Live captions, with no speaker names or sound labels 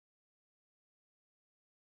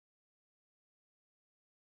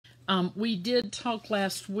We did talk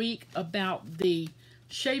last week about the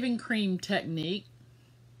shaving cream technique.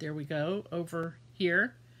 There we go, over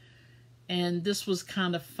here. And this was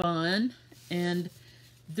kind of fun. And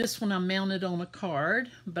this one I mounted on a card,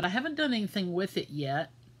 but I haven't done anything with it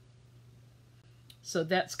yet. So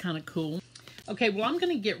that's kind of cool. Okay, well, I'm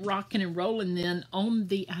going to get rocking and rolling then on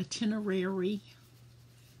the itinerary.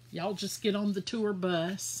 Y'all just get on the tour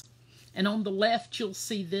bus. And on the left, you'll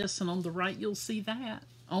see this, and on the right, you'll see that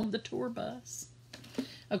on the tour bus.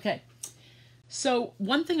 Okay, so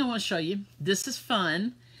one thing I want to show you. This is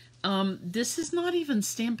fun. This is not even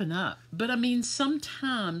Stampin' Up, but I mean,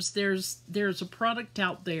 sometimes there's a product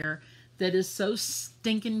out there that is so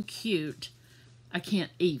stinking cute, I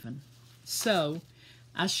can't even. So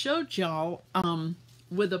I showed y'all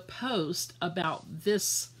with a post about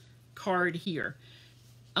this card here.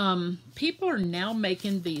 People are now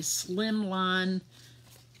making these slimline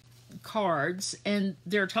cards, and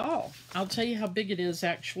they're tall. I'll tell you how big it is,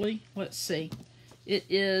 actually. Let's see. It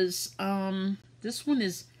is, this one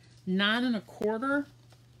is 9 1/4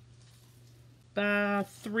 by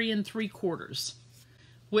 3 3/4,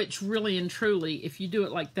 which really and truly, if you do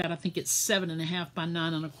it like that, I think it's 7 1/2 by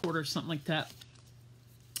 9 1/4, something like that.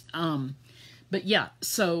 But yeah,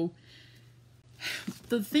 so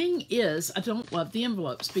the thing is, I don't love the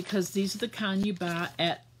envelopes because these are the kind you buy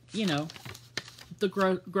at, you know, the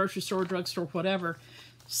grocery store, drugstore, whatever.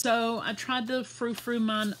 So I tried to frou-frou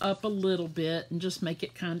mine up a little bit and just make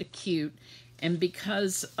it kind of cute. And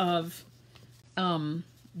because of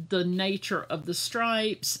the nature of the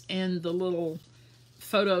stripes and the little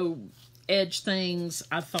photo edge things,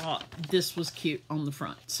 I thought this was cute on the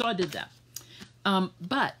front. So I did that.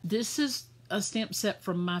 But this is a stamp set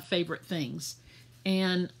from my favorite things.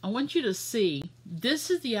 And I want you to see,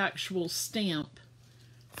 this is the actual stamp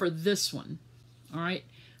for this one. All right.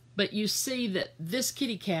 But you see that this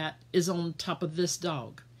kitty cat is on top of this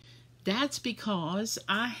dog. That's because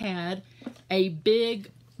I had a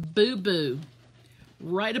big boo-boo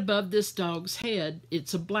right above this dog's head.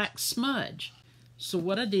 It's a black smudge. So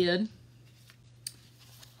what I did,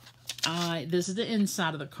 this is the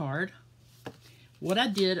inside of the card. What I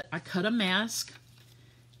did, I cut a mask,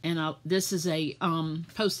 and this is a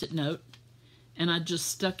Post-it note, and I just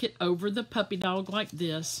stuck it over the puppy dog like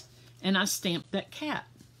this, and I stamped that cat.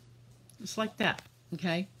 Just like that,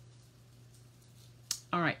 okay?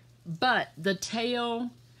 All right, but the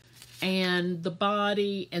tail and the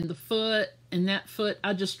body and the foot and that foot,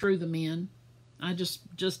 I just drew them in.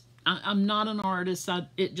 I'm not an artist.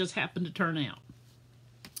 It just happened to turn out.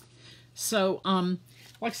 So,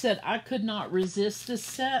 like I said, I could not resist this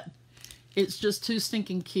set. It's just too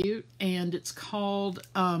stinking cute, and it's called,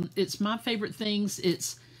 it's my favorite things.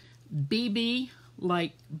 It's BB,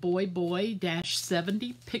 like boy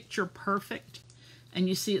 -70, picture perfect. And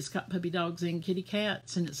you see it's got puppy dogs and kitty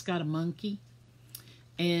cats, and it's got a monkey,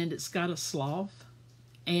 and it's got a sloth.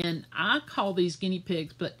 And I call these guinea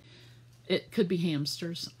pigs, but it could be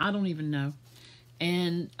hamsters. I don't even know.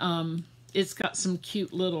 And it's got some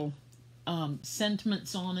cute little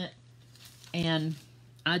sentiments on it, and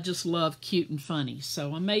I just love cute and funny,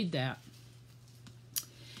 so I made that.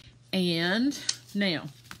 And now,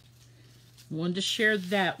 wanted to share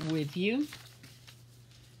that with you.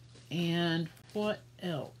 And what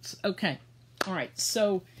else? Okay, all right,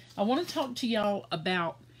 so I want to talk to y'all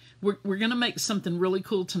about, we're going to make something really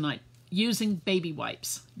cool tonight using baby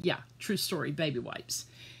wipes. Yeah, true story, baby wipes.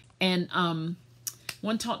 And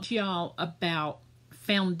want to talk to y'all about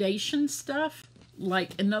foundation stuff.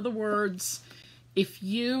 Like, in other words, if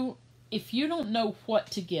you don't know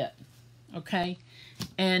what to get, okay,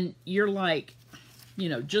 and you're like, you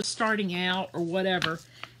know, just starting out or whatever,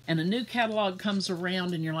 and a new catalog comes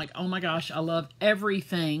around and you're like, oh my gosh, I love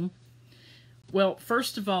everything. Well,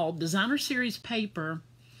 first of all, designer series paper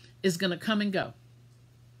is going to come and go.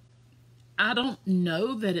 I don't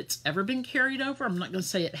know that it's ever been carried over. I'm not going to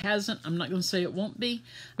say it hasn't. I'm not going to say it won't be.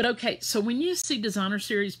 But okay, so when you see designer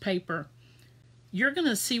series paper, you're going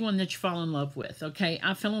to see one that you fall in love with, okay?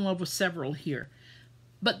 I fell in love with several here.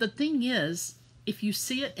 But the thing is, if you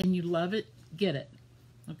see it and you love it, get it,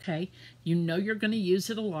 okay? You know you're going to use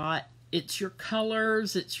it a lot. It's your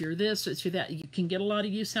colors, it's your this, it's your that. You can get a lot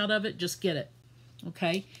of use out of it. Just get it,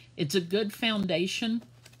 okay? It's a good foundation.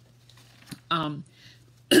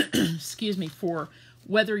 Excuse me, for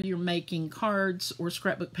whether you're making cards or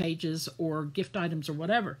scrapbook pages or gift items or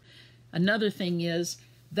whatever. Another thing is,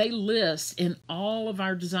 they list in all of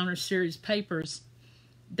our designer series papers,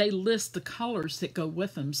 they list the colors that go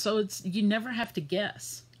with them. So it's, you never have to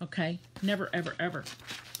guess, okay? Never, ever, ever.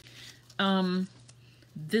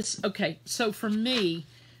 Okay, so for me,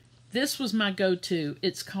 This was my go-to.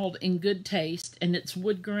 It's called In Good Taste, and it's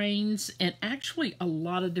wood grains and actually a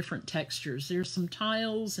lot of different textures. There's some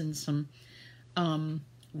tiles and some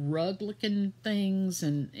rug-looking things,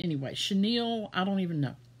 and anyway, chenille, I don't even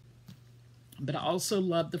know. But I also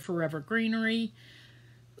love the Forever Greenery.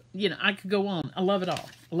 You know, I could go on. I love it all.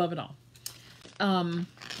 I love it all.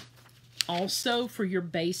 Also, for your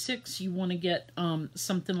basics, you want to get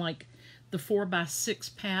something like the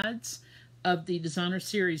 4x6 pads of the Designer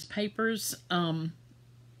Series papers.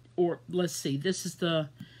 Or, let's see, this is the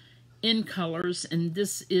In Colors, and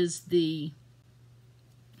this is the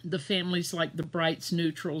families like the Brights,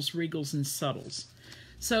 Neutrals, Regals, and Subtles.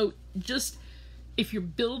 So, just, if you're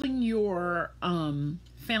building your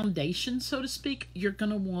foundation, so to speak, you're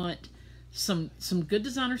going to want some good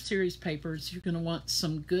Designer Series papers. You're going to want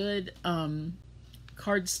some good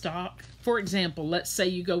cardstock. For example, let's say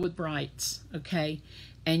you go with Brights, okay,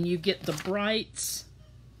 and you get the Brights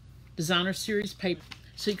Designer Series paper.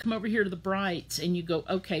 So you come over here to the Brights and you go,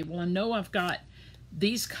 okay, well, I know I've got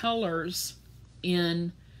these colors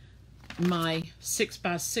in my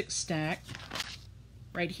 6x6 stack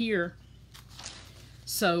right here.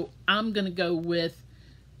 So I'm going to go with,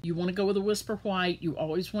 you want to go with a Whisper White. You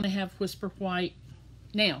always want to have Whisper White.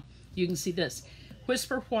 Now, you can see this.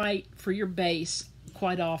 Whisper White for your base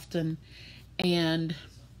quite often. And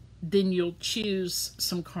then you'll choose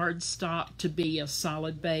some cardstock to be a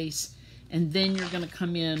solid base. And then you're going to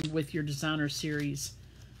come in with your Designer Series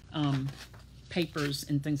papers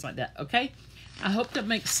and things like that. Okay? I hope that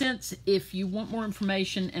makes sense. If you want more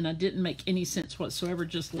information and I didn't make any sense whatsoever,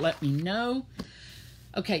 just let me know.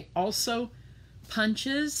 Okay, also,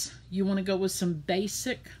 punches. You want to go with some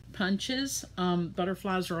basic punches.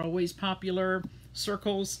 Butterflies are always popular.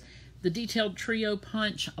 Circles. The Detailed Trio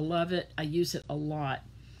punch, I love it. I use it a lot.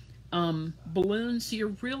 Balloons,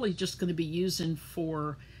 you're really just going to be using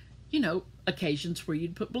for, you know, occasions where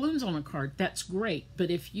you'd put balloons on a card. That's great. But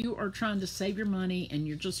if you are trying to save your money and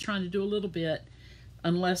you're just trying to do a little bit,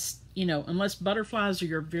 unless butterflies are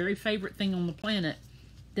your very favorite thing on the planet,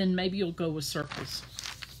 then maybe you'll go with circles.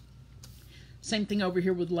 Same thing over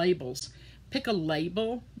here with labels. Pick a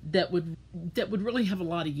label that would really have a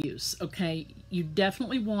lot of use, okay? You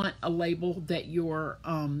definitely want a label that your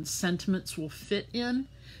sentiments will fit in.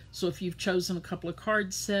 So if you've chosen a couple of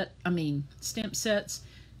stamp sets,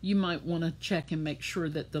 you might want to check and make sure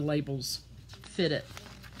that the labels fit it.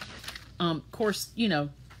 Of course, you know,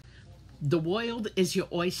 the world is your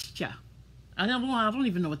oyster. I don't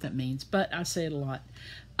even know what that means, but I say it a lot.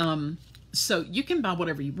 So you can buy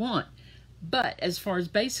whatever you want. But as far as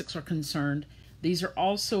basics are concerned, these are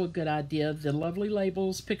also a good idea. The lovely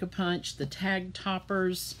labels, Pick-a-Punch, the tag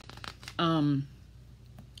toppers, the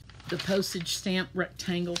postage stamp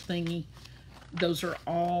rectangle thingy. Those are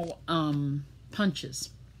all punches.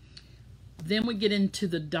 Then we get into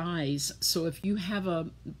the dies. So if you have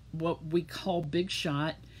what we call Big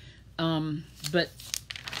Shot, but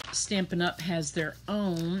Stampin' Up has their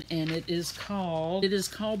own, and it is called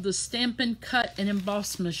the Stampin' Cut and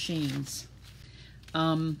Emboss Machines.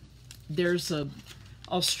 There's a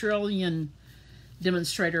Australian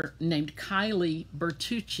demonstrator named Kylie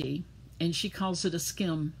Bertucci, and she calls it a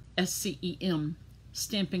SCEM, S-C-E-M,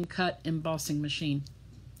 Stampin' Cut Embossing Machine.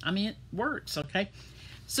 I mean, it works, okay?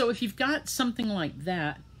 So if you've got something like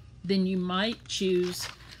that, then you might choose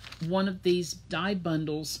one of these die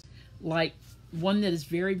bundles, like one that is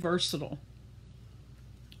very versatile.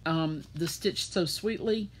 The Stitch So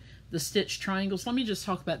Sweetly, the Stitch Triangles. Let me just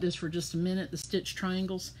talk about this for just a minute, the Stitch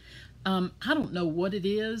Triangles. I don't know what it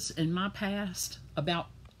is in my past about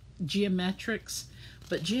geometrics,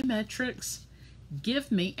 but geometrics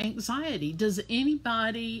give me anxiety. Does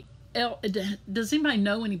anybody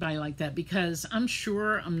know anybody like that? Because I'm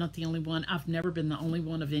sure I'm not the only one. I've never been the only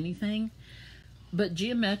one of anything. But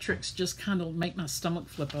geometrics just kind of make my stomach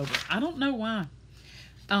flip over. I don't know why.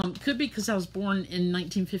 Could be because I was born in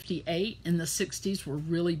 1958 and the 60s were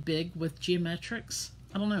really big with geometrics.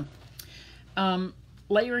 I don't know.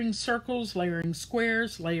 Layering circles, layering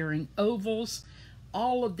squares, layering ovals.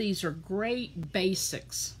 All of these are great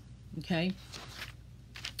basics. Okay.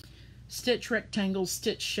 Stitch rectangles,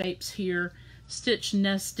 stitch shapes here, stitch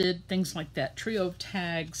nested, things like that. Trio of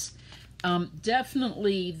tags.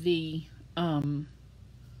 Definitely the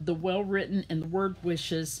well-written and the word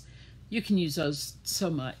wishes, you can use those so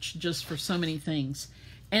much, just for so many things.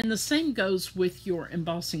 And the same goes with your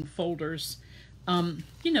embossing folders. You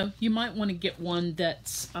know, you might want to get one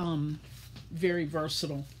that's very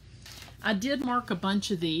versatile. I did mark a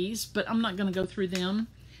bunch of these, but I'm not going to go through them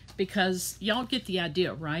because y'all get the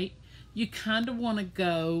idea, right? You kind of want to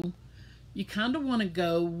go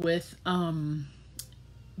with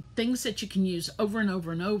things that you can use over and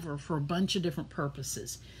over and over for a bunch of different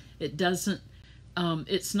purposes. It doesn't,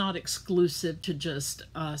 it's not exclusive to just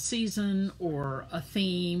a season or a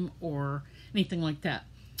theme or anything like that.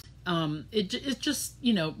 It's just,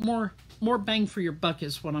 you know, more bang for your buck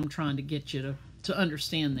is what I'm trying to get you to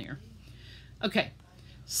understand there. Okay,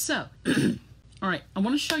 so, all right, I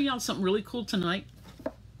want to show y'all something really cool tonight.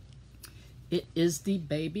 It is the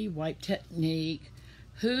baby wipe technique.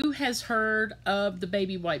 Who has heard of the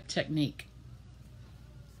baby wipe technique?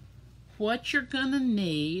 What you're gonna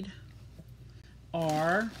need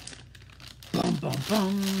are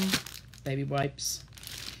baby wipes.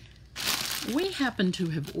 We happen to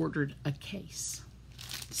have ordered a case,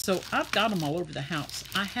 so I've got them all over the house.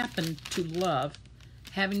 I happen to love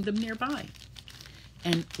having them nearby.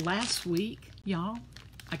 And last week, y'all,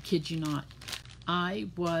 I kid you not, I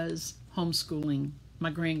was homeschooling my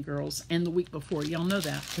grandgirls, and the week before, y'all know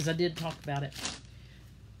that because I did talk about it.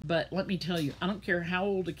 But let me tell you, I don't care how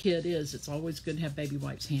old a kid is, it's always good to have baby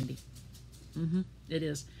wipes handy. It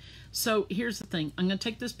is. So here's the thing. I'm going to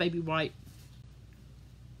take this baby wipe.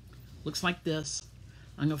 Looks like this.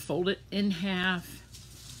 I'm going to fold it in half.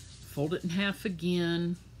 Fold it in half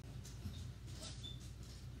again.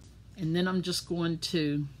 And then I'm just going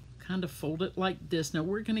to kind of fold it like this. Now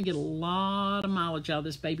we're going to get a lot of mileage out of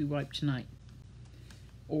this baby wipe tonight.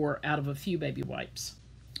 Or out of a few baby wipes.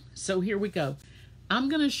 So here we go. I'm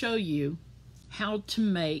going to show you how to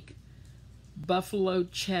make buffalo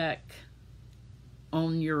check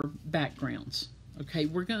on your backgrounds. Okay,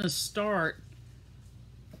 we're going to start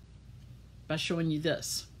by showing you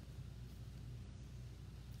this.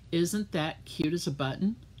 Isn't that cute as a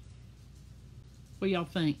button? What do y'all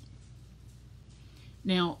think?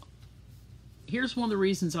 Now, here's one of the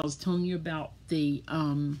reasons I was telling you about the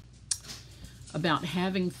about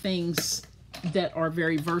having things that are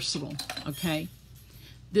very versatile. Okay,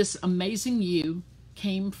 this Amazing You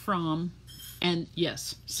came from, and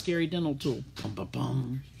yes, Scary Dental Tool.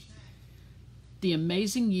 The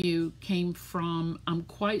Amazing You came from, I'm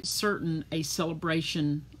quite certain, a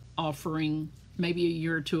celebration offering maybe a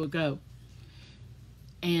year or two ago.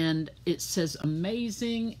 And it says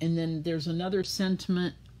amazing, and then there's another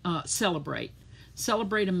sentiment, celebrate.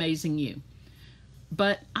 Celebrate Amazing You.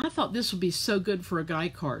 But I thought this would be so good for a guy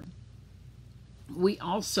card. We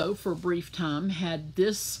also, for a brief time, had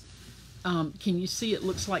this, can you see it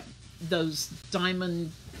looks like those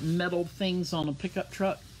diamond metal things on a pickup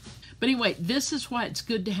truck? But anyway, this is why it's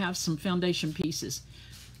good to have some foundation pieces.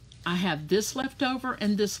 I have this left over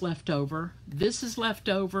and this left over. This is left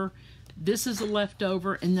over. This is a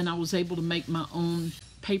leftover. And then I was able to make my own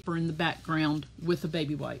paper in the background with a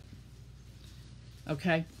baby wipe.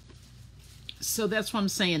 Okay? So that's what I'm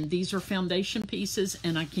saying. These are foundation pieces,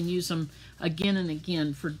 and I can use them again and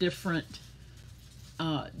again for different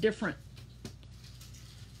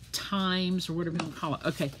times, or whatever you want to call it.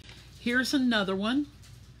 Okay, here's another one.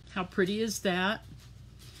 How pretty is that?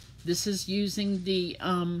 This is using the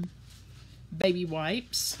baby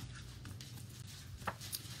wipes.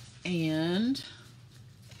 And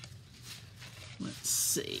let's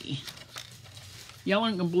see. Y'all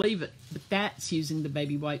aren't going to believe it, but that's using the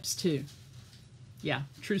baby wipes too. Yeah,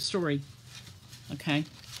 true story. Okay.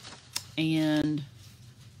 And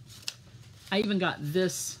I even got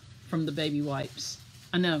this from the baby wipes.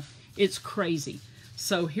 I know, it's crazy.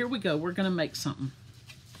 So here we go. We're going to make something.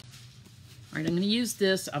 All right, I'm going to use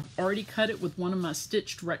this. I've already cut it with one of my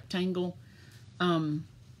stitched rectangle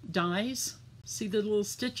dies. See the little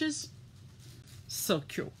stitches? So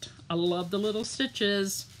cute. I love the little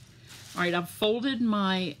stitches. All right, I've folded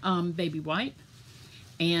my baby wipe,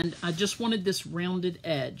 and I just wanted this rounded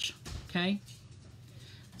edge, okay?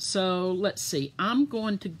 So let's see. I'm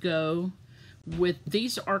going to go with,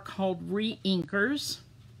 these are called re-inkers,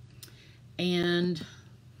 and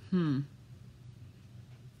I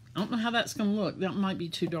don't know how that's going to look. That might be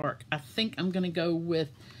too dark. I think I'm going to go with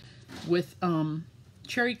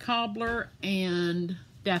Cherry Cobbler and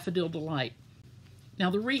Daffodil Delight. Now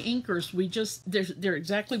the re-inkers, they're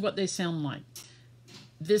exactly what they sound like.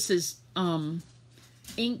 This is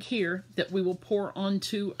ink here that we will pour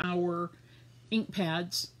onto our ink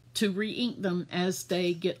pads to re-ink them as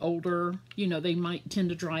they get older. You know, they might tend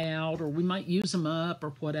to dry out, or we might use them up, or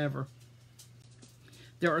whatever.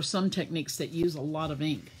 There are some techniques that use a lot of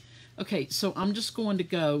ink. Okay, so I'm just going to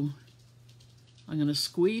go, I'm going to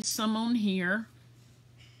squeeze some on here,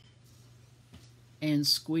 and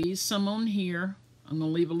squeeze some on here. I'm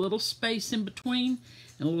going to leave a little space in between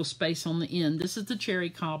and a little space on the end. This is the Cherry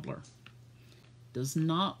Cobbler. Does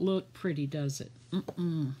not look pretty, does it?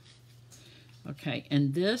 Okay,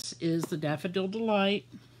 and this is the Daffodil Delight.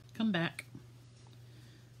 Come back.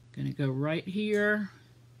 Gonna go right here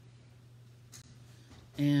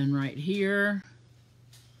and right here.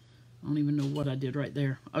 I don't even know what I did right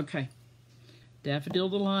there. Okay. Daffodil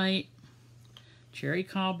Delight, Cherry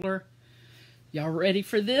Cobbler. Y'all ready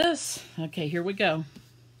for this? Okay, here we go.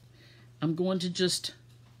 I'm going to just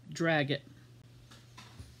drag it.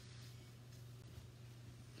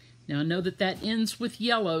 Now I know that that ends with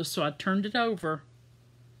yellow, so I turned it over.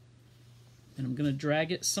 And I'm going to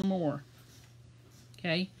drag it some more.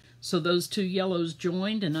 Okay, so those two yellows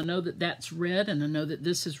joined, and I know that that's red, and I know that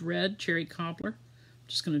this is red, Cherry Cobbler. I'm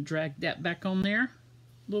just going to drag that back on there a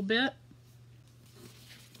little bit.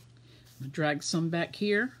 I'm going to drag some back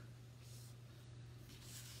here.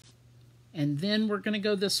 And then we're going to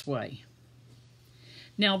go this way.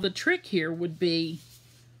 Now the trick here would be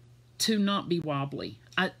to not be wobbly.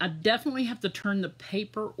 I definitely have to turn the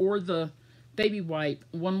paper or the baby wipe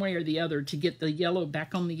one way or the other to get the yellow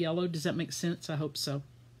back on the yellow. Does that make sense? I hope so.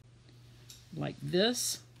 Like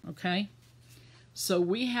this, okay? So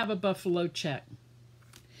we have a buffalo check.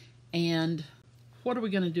 And what are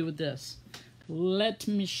we going to do with this? Let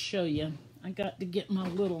me show you. I got to get my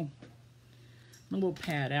little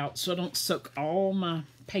pad out so I don't soak all my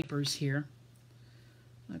papers here.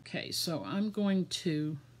 Okay, so I'm going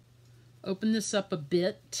to open this up a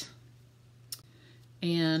bit.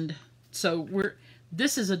 And so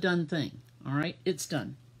this is a done thing, all right? It's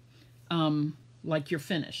done. Like you're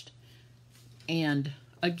finished. And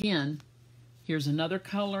again, here's another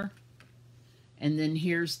color. And then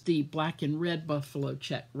here's the black and red buffalo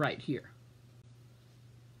check right here.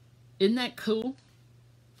 Isn't that cool?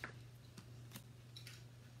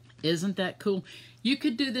 Isn't that cool? You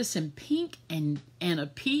could do this in pink and a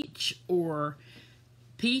peach, or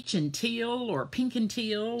peach and teal, or pink and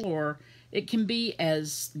teal, or it can be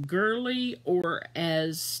as girly or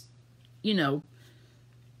as, you know,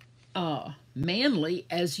 manly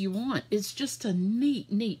as you want. It's just a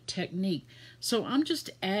neat technique. So I'm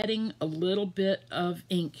just adding a little bit of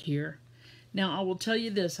ink here. Now I will tell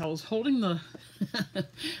you this, I was holding the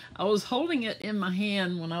I was holding it in my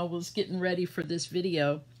hand when I was getting ready for this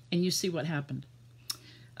video, and you see what happened.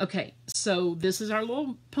 Okay, so this is our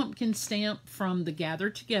little pumpkin stamp from the Gather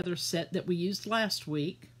Together set that we used last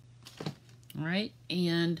week. All right,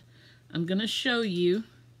 and I'm going to show you.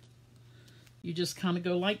 You just kind of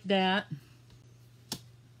go like that.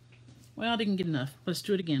 Well, I didn't get enough. Let's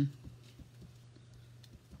do it again.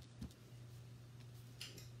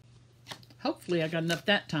 Hopefully I got enough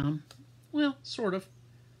that time. Well, sort of.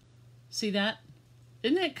 See that?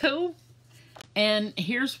 Isn't that cool? And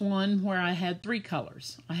here's one where I had 3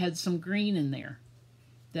 colors. I had some green in there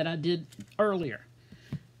that I did earlier.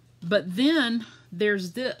 But then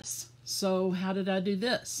there's this. So how did I do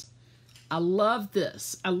this? I love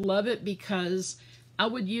this. I love it because I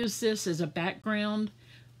would use this as a background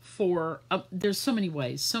for, there's so many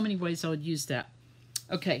ways I would use that.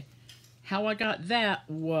 Okay, how I got that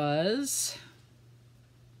was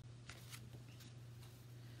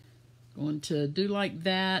going to do like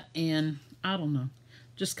that, and I don't know,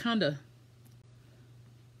 just kind of,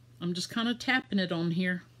 I'm just kind of tapping it on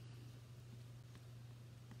here.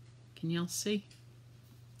 Can y'all see?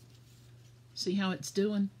 See how it's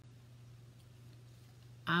doing?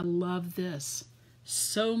 I love this.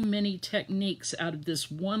 So many techniques out of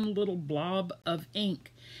this one little blob of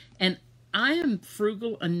ink. And I am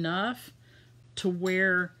frugal enough to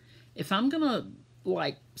where if I'm gonna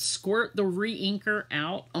like squirt the re-inker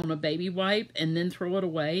out on a baby wipe and then throw it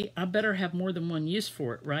away, I better have more than one use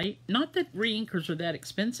for it, right? Not that re-inkers are that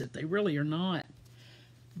expensive. They really are not.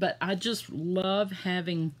 But I just love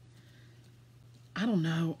having, I don't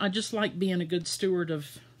know, I just like being a good steward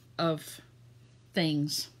of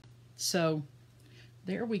things. So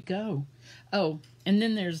there we go. Oh, and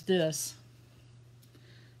then there's this.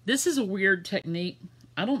 This is a weird technique.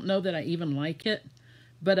 I don't know that I even like it,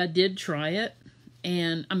 but I did try it.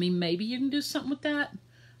 And I mean, maybe you can do something with that.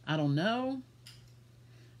 I don't know.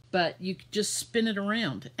 But you could just spin it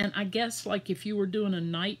around. And I guess like if you were doing a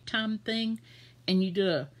nighttime thing and you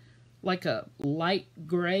did like a light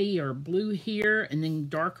gray or blue here and then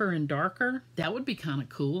darker and darker, that would be kind of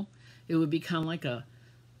cool. It would be kind of like a,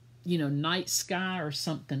 you know, night sky or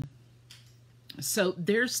something. So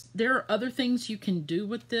there are other things you can do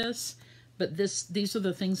with this, but these are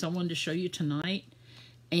the things I wanted to show you tonight.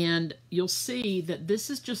 And you'll see that this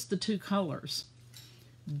is just the 2 colors.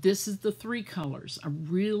 This is the 3 colors. I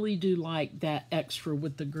really do like that extra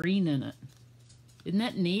with the green in it. Isn't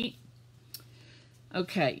that neat?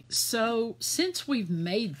 Okay, so since we've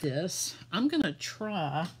made this, I'm going to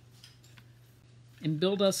try and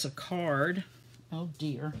build us a card. Oh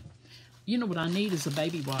dear. You know what I need is a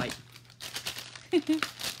baby wipe.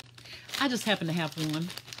 I just happen to have one.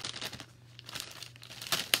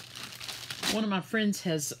 One of my friends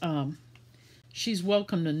has, she's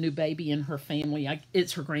welcomed a new baby in her family.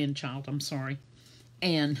 It's her grandchild, I'm sorry.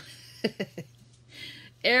 And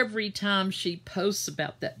every time she posts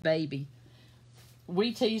about that baby,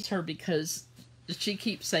 we tease her because she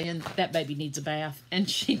keeps saying that baby needs a bath. And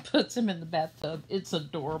she puts him in the bathtub. It's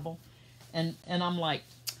adorable. And I'm like,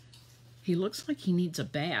 he looks like he needs a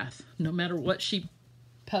bath, no matter what she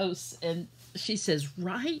posts. And she says,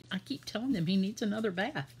 right? I keep telling him he needs another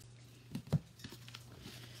bath.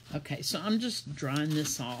 Okay, so I'm just drying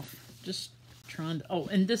this off. Just trying to... Oh,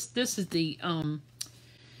 and this is the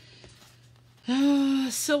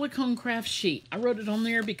silicone craft sheet. I wrote it on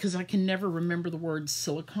there because I can never remember the word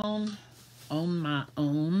silicone on my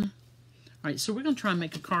own. All right, so we're going to try and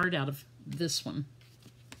make a card out of this one.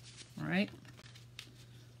 All right.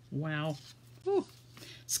 Wow. Whew.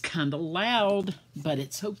 It's kind of loud, but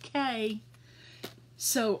it's okay.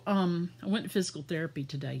 So, I went to physical therapy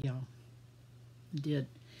today, y'all. I did.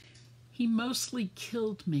 He mostly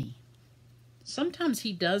killed me. Sometimes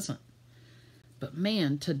he doesn't. But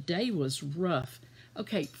man, today was rough.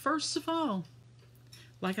 Okay, first of all,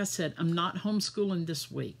 like I said, I'm not homeschooling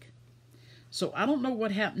this week. So I don't know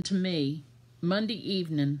what happened to me Monday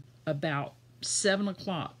evening about 7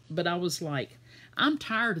 o'clock. But I was like, I'm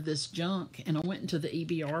tired of this junk. And I went into the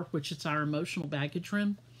EBR, which is our emotional baggage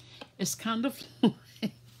room. It's kind of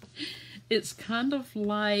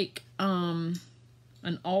like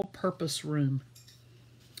an all-purpose room.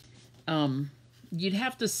 You'd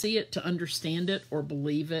have to see it to understand it or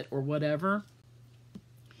believe it or whatever.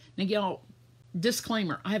 Now, y'all,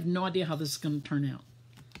 disclaimer, I have no idea how this is going to turn out.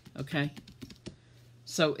 Okay?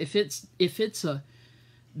 So if it's a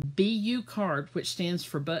BU card, which stands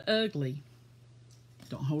for but ugly,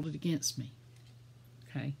 don't hold it against me.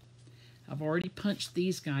 Okay? I've already punched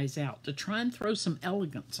these guys out to try and throw some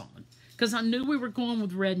elegance on, because I knew we were going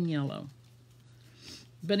with red and yellow.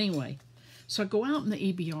 But anyway, so I go out in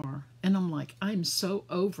the EBR, and I'm like, I'm so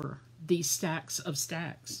over these stacks of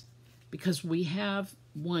stacks, because we have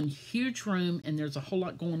one huge room, and there's a whole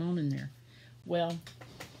lot going on in there. Well,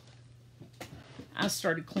 I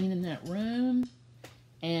started cleaning that room,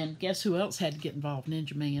 and guess who else had to get involved?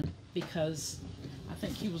 Ninja Man, because I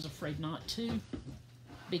think he was afraid not to,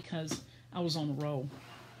 because I was on a roll.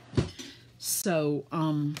 So,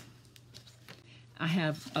 I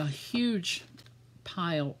have a huge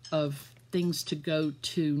pile of things to go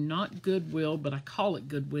to, not Goodwill, but I call it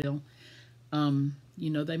Goodwill. You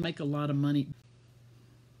know, they make a lot of money.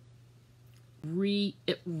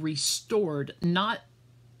 Restored, not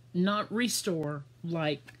restore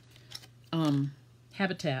like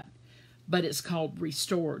Habitat, but it's called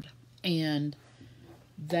Restored. And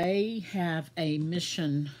they have a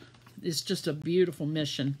mission. It's just a beautiful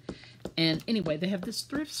mission. And anyway, they have this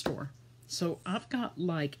thrift store. So I've got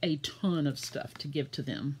like a ton of stuff to give to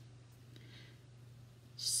them.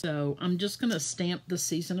 So I'm just going to stamp the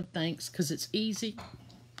Season of Thanks because it's easy.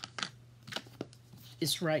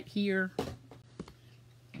 It's right here.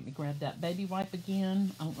 Let me grab that baby wipe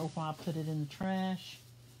again. I don't know why I put it in the trash.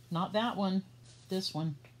 Not that one. This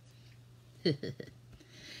one.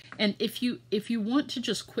 And if you want to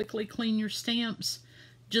just quickly clean your stamps,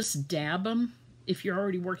 just dab them. If you're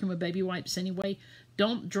already working with baby wipes anyway,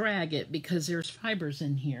 don't drag it because there's fibers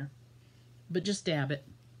in here. But just dab it.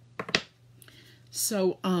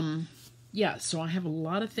 So, yeah, so I have a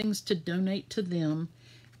lot of things to donate to them.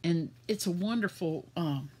 And it's a wonderful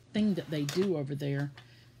thing that they do over there.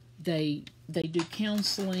 They do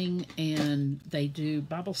counseling, and they do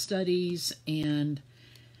Bible studies, and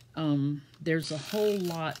there's a whole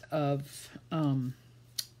lot of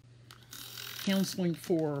counseling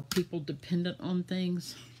for people dependent on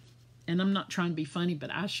things. And I'm not trying to be funny,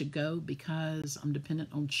 but I should go because I'm dependent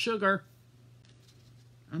on sugar.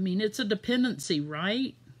 I mean, it's a dependency,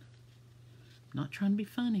 right? I'm not trying to be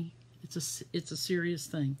funny. It's a serious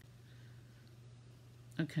thing.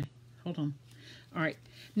 Okay, hold on. All right.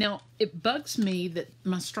 Now, it bugs me that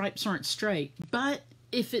my stripes aren't straight, but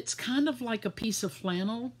if it's kind of like a piece of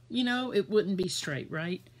flannel, you know, it wouldn't be straight,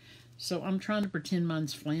 right? So I'm trying to pretend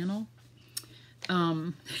mine's flannel.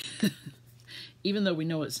 Even though we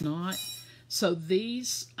know it's not. So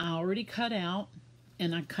these I already cut out,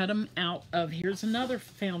 and I cut them out of, here's another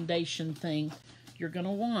foundation thing you're going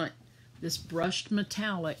to want, this brushed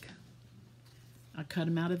metallic. I cut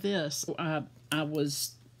them out of this. I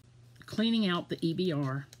was cleaning out the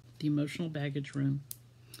EBR, the emotional baggage room,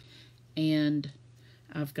 and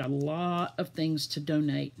I've got a lot of things to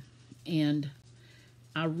donate, and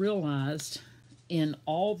I realized in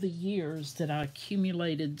all the years that I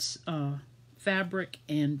accumulated fabric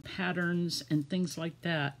and patterns and things like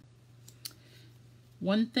that,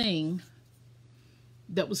 one thing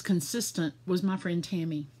that was consistent was my friend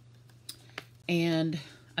Tammy. And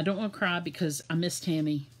I don't want to cry because I miss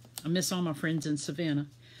Tammy. I miss all my friends in Savannah.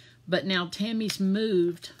 But now Tammy's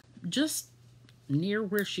moved just near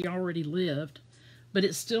where she already lived. But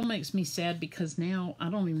it still makes me sad because now I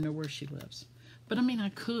don't even know where she lives. But I mean, I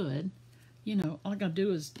could. You know, all I gotta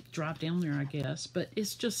do is drive down there, I guess. But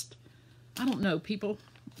it's just, I don't know. People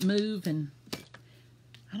move and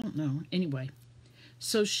I don't know. Anyway,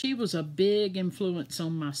 so she was a big influence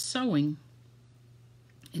on my sewing.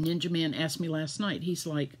 And Ninja Man asked me last night, he's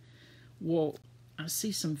like, well, I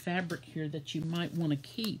see some fabric here that you might want to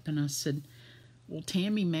keep. And I said, well,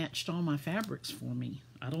 Tammy matched all my fabrics for me.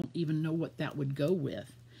 I don't even know what that would go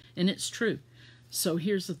with. And it's true. So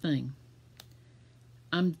here's the thing.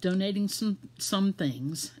 I'm donating some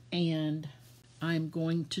things, and I'm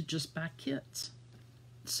going to just buy kits.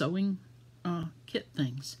 Sewing kit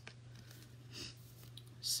things.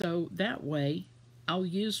 So that way, I'll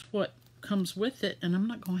use what comes with it, and I'm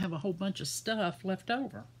not going to have a whole bunch of stuff left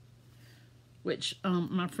over. Which,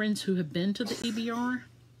 my friends who have been to the EBR,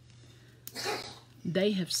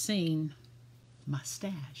 they have seen my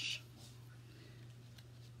stash.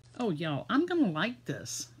 Oh, y'all, I'm going to like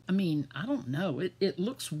this. I mean, I don't know. It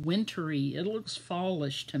looks wintry. It looks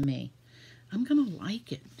fallish to me. I'm going to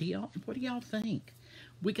like it. What do y'all think?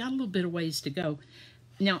 We got a little bit of ways to go.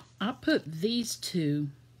 Now, I put these two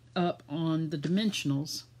up on the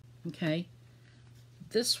dimensionals, okay?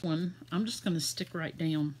 This one, I'm just going to stick right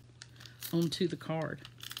down onto the card.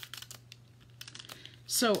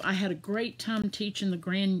 So, I had a great time teaching the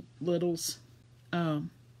grand littles in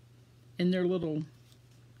their little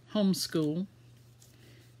homeschool.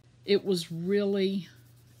 It was really,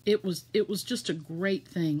 it was just a great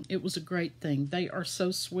thing. It was a great thing. They are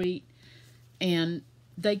so sweet, and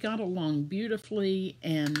they got along beautifully,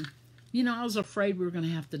 and, you know, I was afraid we were going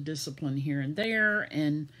to have to discipline here and there,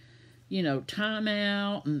 and, you know, time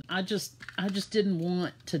out, and I just didn't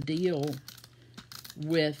want to deal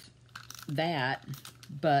with that,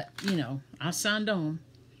 but, you know, I signed on,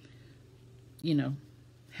 you know,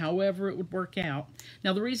 however it would work out.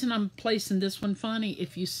 Now, the reason I'm placing this one funny,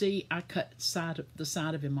 if you see, I cut the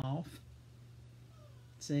side of him off.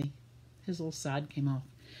 See? His little side came off.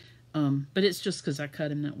 But it's just because I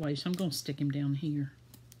cut him that way, so I'm going to stick him down here.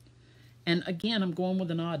 And again, I'm going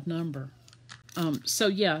with an odd number. So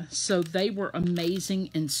yeah, so they were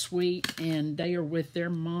amazing and sweet, and they are with their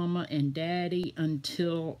mama and daddy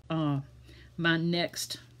until my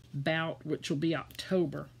next bout, which will be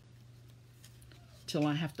October, till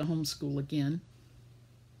I have to homeschool again.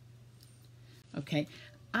 Okay,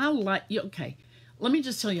 okay, let me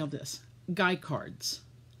just tell y'all this. Guy cards,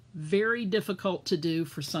 very difficult to do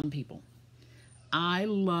for some people. I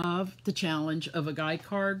love the challenge of a guy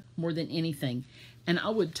card more than anything. And I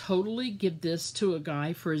would totally give this to a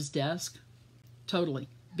guy for his desk. Totally.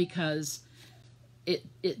 Because it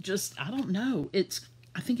just, I don't know.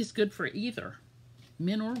 I think it's good for either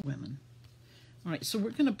men or women. All right, so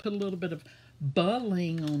we're going to put a little bit of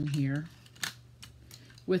bling on here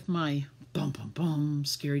with my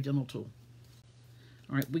scary dental tool.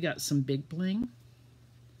 All right, we got some big bling.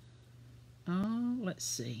 Oh, let's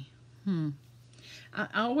see. I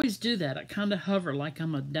always do that. I kind of hover like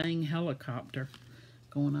I'm a dang helicopter.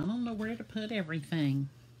 Going, I don't know where to put everything.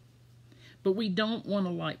 But we don't want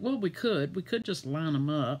to well, we could just line them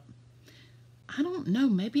up. I don't know.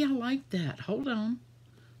 Maybe I like that. Hold on.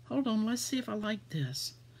 Let's see if I like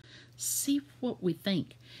this. See what we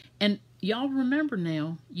think. And y'all remember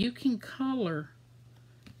now, you can color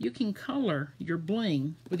your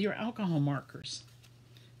bling with your alcohol markers.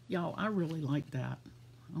 Y'all, I really like that.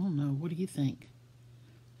 I don't know. What do you think?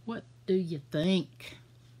 What do you think?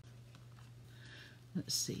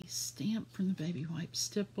 Let's see. Stamp from the baby wipe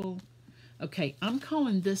stipple. Okay, I'm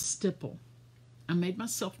calling this stipple. I made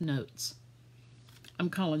myself notes. I'm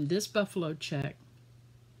calling this buffalo check.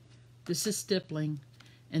 This is stippling.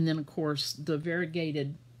 And then, of course, the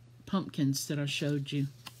variegated pumpkins that I showed you.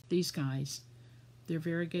 These guys. They're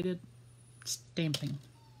variegated stamping.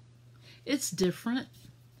 It's different.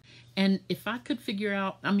 And if I could figure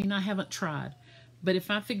out, I mean, I haven't tried, but if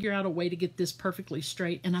I figure out a way to get this perfectly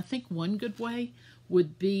straight, and I think one good way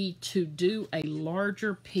would be to do a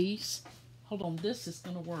larger piece. Hold on, this is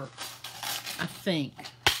going to work, I think.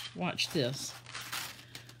 Watch this.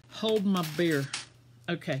 Hold my beer.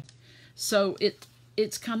 Okay, so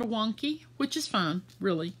it's kind of wonky, which is fine,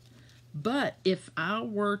 really. But if I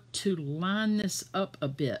were to line this up a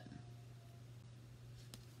bit,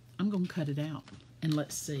 I'm going to cut it out, and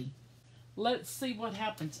let's see. let's see what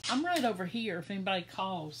happens. I'm right over here if anybody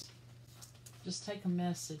calls. Just take a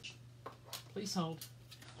message. Please hold.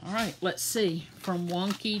 All right, let's see. From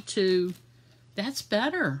wonky to... That's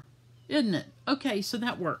better, isn't it? Okay, so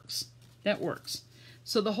that works. That works.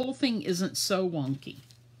 So the whole thing isn't so wonky.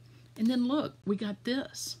 And then look, we got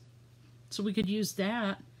this. So we could use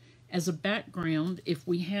that as a background if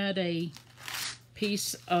we had a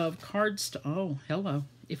piece of cardstock. Oh, hello.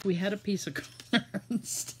 If we had a piece of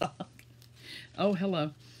cardstock. Oh,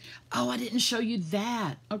 hello. Oh, I didn't show you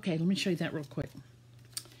that. Okay, let me show you that real quick.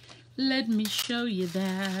 Let me show you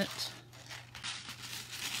that.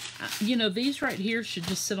 You know, these right here should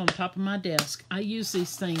just sit on top of my desk. I use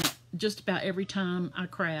these things just about every time I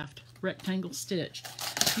craft rectangle stitch.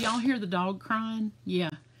 Do y'all hear the dog crying?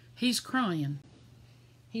 Yeah, he's crying.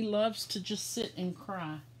 He loves to just sit and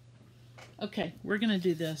cry. Okay, we're going to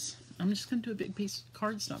do this. I'm just going to do a big piece of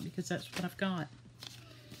cardstock because that's what I've got.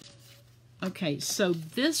 Okay, so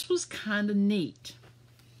this was kind of neat.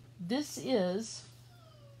 This is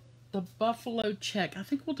the buffalo check. I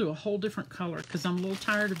think we'll do a whole different color because I'm a little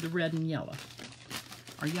tired of the red and yellow.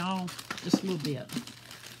 Are y'all? Just a little bit.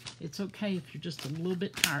 It's okay if you're just a little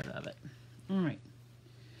bit tired of it. All right.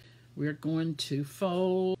 We're going to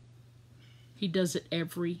fold. He does it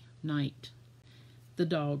every night. The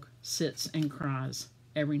dog sits and cries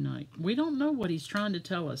every night. We don't know what he's trying to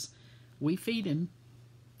tell us. We feed him.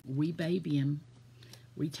 We baby him.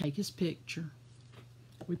 We take his picture.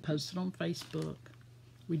 We post it on Facebook.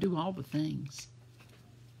 We do all the things.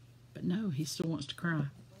 But no, he still wants to cry.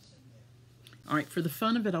 All right, for the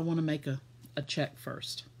fun of it, I want to make a check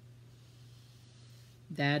first.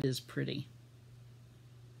 That is pretty.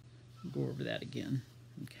 Go over that again.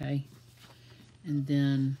 Okay. And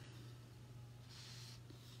then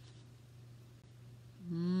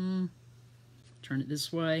turn it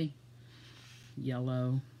this way.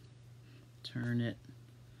 Yellow. Turn it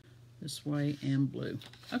this way and blue.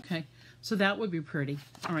 Okay, so that would be pretty.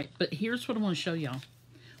 All right, but here's what I want to show y'all.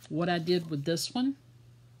 What I did with this one.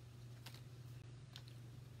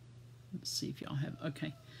 Let's see if y'all have,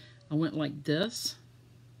 okay. I went like this.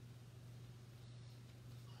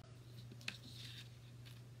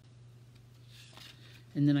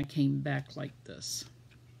 And then I came back like this.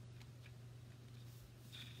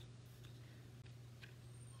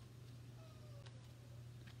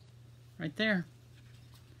 Right there.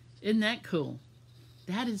 Isn't that cool?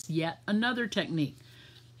 That is yet another technique.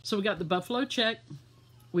 So we got the buffalo check.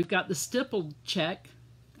 We've got the stippled check.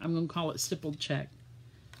 I'm going to call it stippled check.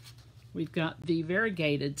 We've got the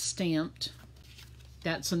variegated stamped.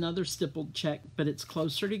 That's another stippled check, but it's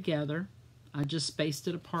closer together. I just spaced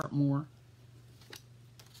it apart more.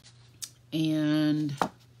 And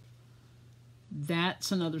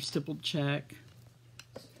that's another stippled check.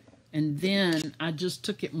 And then I just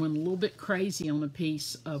took it and went a little bit crazy on a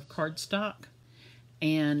piece of cardstock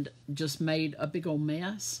and just made a big old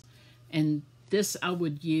mess. And this I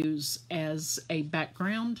would use as a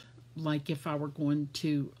background, like if I were going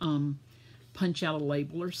to punch out a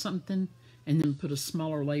label or something, and then put a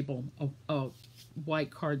smaller label, a white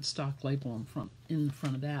cardstock label in the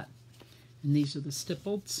front of that. And these are the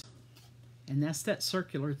stippleds. And that's that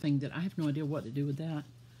circular thing that I have no idea what to do with that.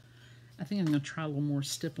 I think I'm going to try a little more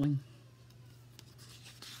stippling.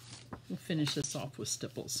 We'll finish this off with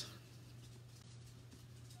stipples.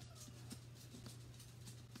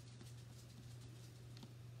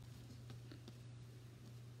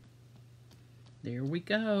 There we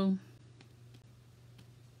go.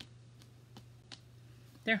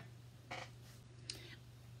 There.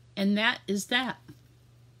 And that is that.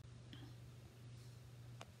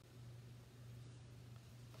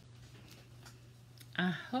 I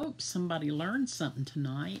hope somebody learned something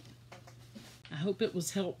tonight. I hope it was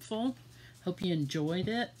helpful. Hope you enjoyed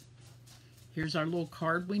it. Here's our little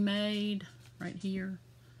card we made right here.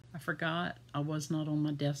 I forgot. I was not on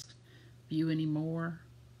my desk view anymore.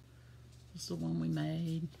 This is the one we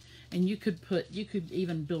made. And you could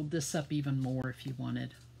even build this up even more if you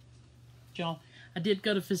wanted. Y'all, I did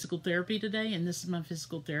go to physical therapy today, and this is my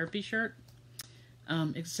physical therapy shirt.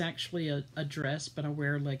 It's actually a dress, but I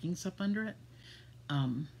wear leggings up under it.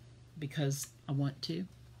 Because I want to,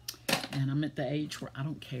 and I'm at the age where I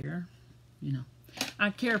don't care, you know.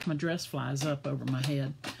 I care if my dress flies up over my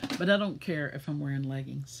head, but I don't care if I'm wearing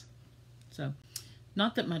leggings. So,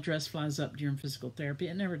 not that my dress flies up during physical therapy.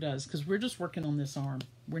 It never does, because we're just working on this arm.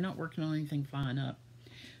 We're not working on anything flying up.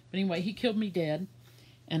 But anyway, he killed me dead,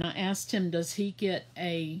 and I asked him, does he get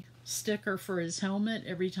a sticker for his helmet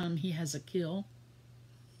every time he has a kill?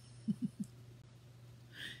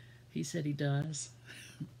 He said he does.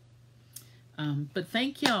 But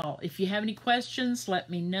thank y'all. If you have any questions,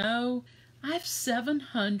 let me know. I have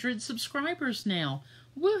 700 subscribers now.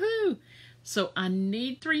 Woohoo! So I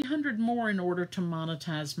need 300 more in order to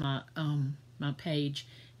monetize my my page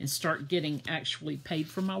and start getting actually paid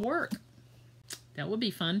for my work. That would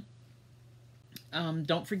be fun.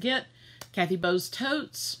 Don't forget Kathy Bowes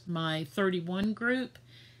Totes, my 31 group,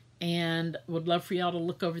 and would love for y'all to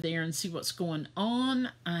look over there and see what's going on.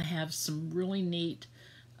 I have some really neat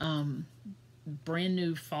brand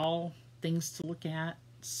new fall things to look at.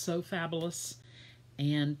 So fabulous.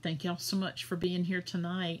 And thank y'all so much for being here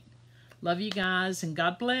tonight. Love you guys, and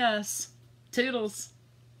God bless. Toodles.